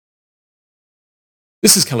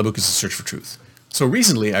This is Calabucas' Search for Truth. So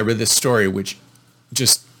recently I read this story which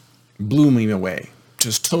just blew me away,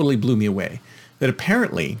 just totally blew me away, that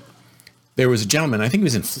apparently there was a gentleman, I think he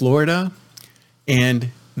was in Florida, and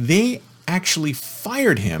they actually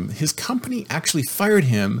fired him. His company actually fired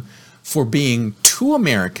him for being too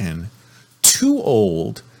American, too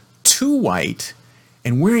old, too white,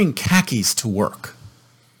 and wearing khakis to work.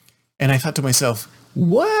 And I thought to myself,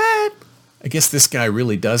 what? I guess this guy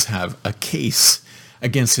really does have a case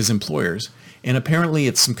against his employers. And apparently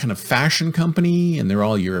it's some kind of fashion company, and they're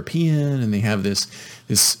all European, and they have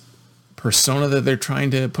this persona that they're trying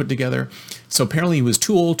to put together. So apparently he was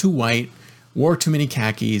too old, too white, wore too many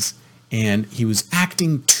khakis, and he was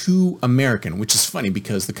acting too American, which is funny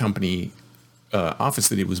because the company office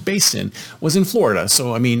that he was based in was in Florida.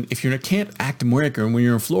 So, I mean, if you can't act American when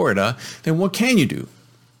you're in Florida, then what can you do?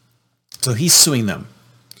 So he's suing them.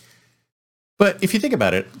 But if you think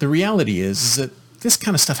about it, the reality is that this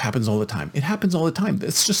kind of stuff happens all the time. It happens all the time.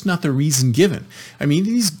 That's just not the reason given. I mean,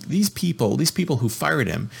 these people who fired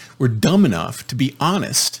him were dumb enough to be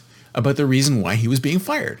honest about the reason why he was being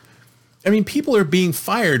fired. I mean, people are being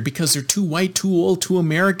fired because they're too white, too old, too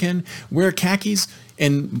American, wear khakis,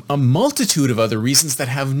 and a multitude of other reasons that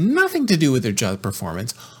have nothing to do with their job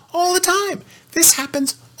performance all the time. This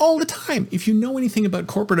happens all the time. If you know anything about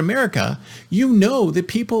corporate America, you know that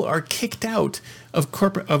people are kicked out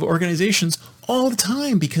of organizations all the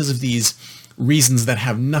time because of these reasons that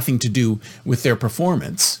have nothing to do with their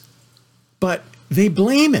performance. But they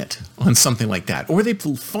blame it on something like that, or they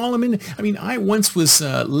fall them in. I mean, I once was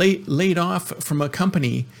laid off from a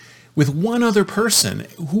company with one other person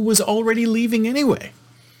who was already leaving anyway.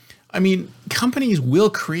 I mean, companies will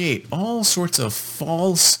create all sorts of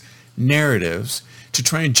false narratives to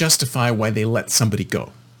try and justify why they let somebody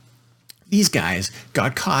go. These guys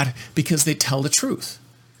got caught because they tell the truth.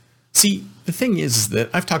 See, the thing is that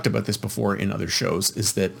I've talked about this before in other shows,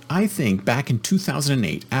 is that I think back in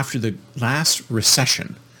 2008, after the last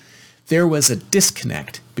recession, there was a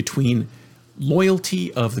disconnect between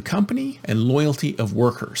loyalty of the company and loyalty of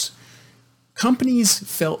workers.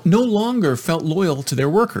 Companies no longer felt loyal to their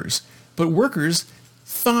workers, but workers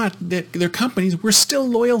thought that their companies were still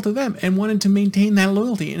loyal to them and wanted to maintain that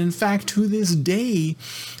loyalty. And in fact, to this day,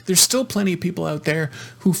 there's still plenty of people out there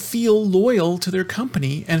who feel loyal to their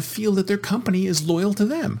company and feel that their company is loyal to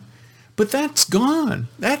them. But that's gone.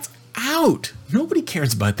 That's out. Nobody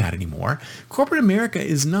cares about that anymore. Corporate America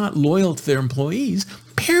is not loyal to their employees,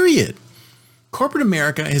 period. Corporate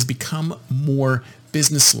America has become more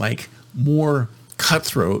businesslike, more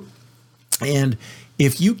cutthroat. And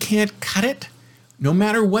if you can't cut it, no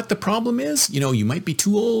matter what the problem is, you might be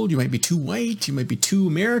too old, you might be too white, you might be too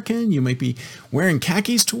American, you might be wearing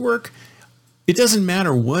khakis to work. It doesn't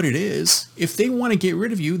matter what it is. If they want to get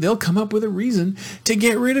rid of you, they'll come up with a reason to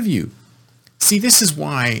get rid of you. See, this is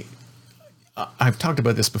why I've talked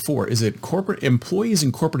about this before, is that corporate employees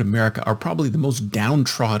in corporate America are probably the most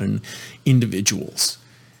downtrodden individuals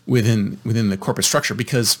within the corporate structure,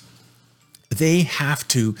 because they have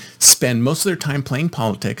to spend most of their time playing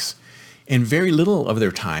politics and very little of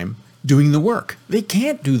their time doing the work. They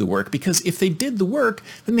can't do the work because if they did the work,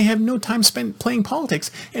 then they have no time spent playing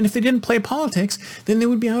politics. And if they didn't play politics, then they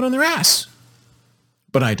would be out on their ass.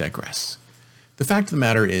 But I digress. The fact of the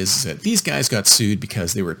matter is that these guys got sued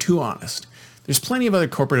because they were too honest. There's plenty of other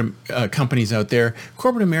corporate companies out there.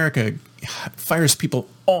 Corporate America fires people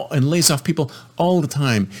and lays off people all the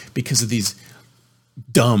time because of these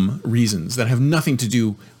dumb reasons that have nothing to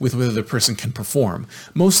do with whether the person can perform.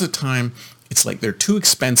 Most of the time, it's like they're too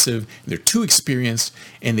expensive, they're too experienced,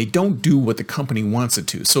 and they don't do what the company wants it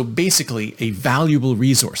to. So basically, a valuable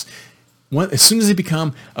resource. As soon as they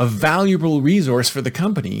become a valuable resource for the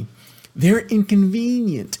company, they're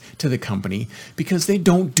inconvenient to the company because they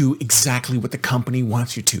don't do exactly what the company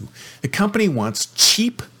wants you to. The company wants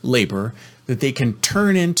cheap labor that they can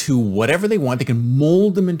turn into whatever they want. They can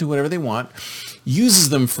mold them into whatever they want, uses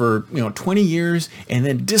them for 20 years, and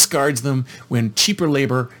then discards them when cheaper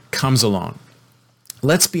labor comes along.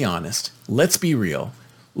 Let's be honest. Let's be real.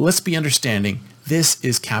 Let's be understanding. This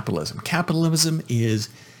is capitalism. Capitalism is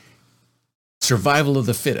survival of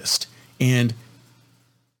the fittest. And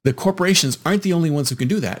the corporations aren't the only ones who can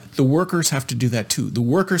do that. The workers have to do that too. The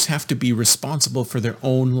workers have to be responsible for their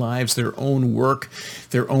own lives, their own work,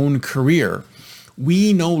 their own career.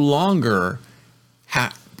 We no longer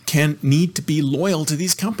need to be loyal to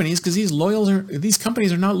these companies because these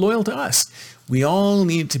companies are not loyal to us. We all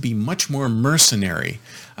need to be much more mercenary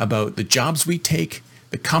about the jobs we take,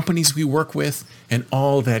 the companies we work with, and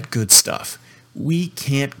all that good stuff. We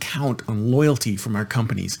can't count on loyalty from our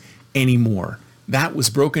companies anymore. That was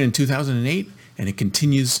broken in 2008, and it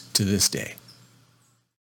continues to this day.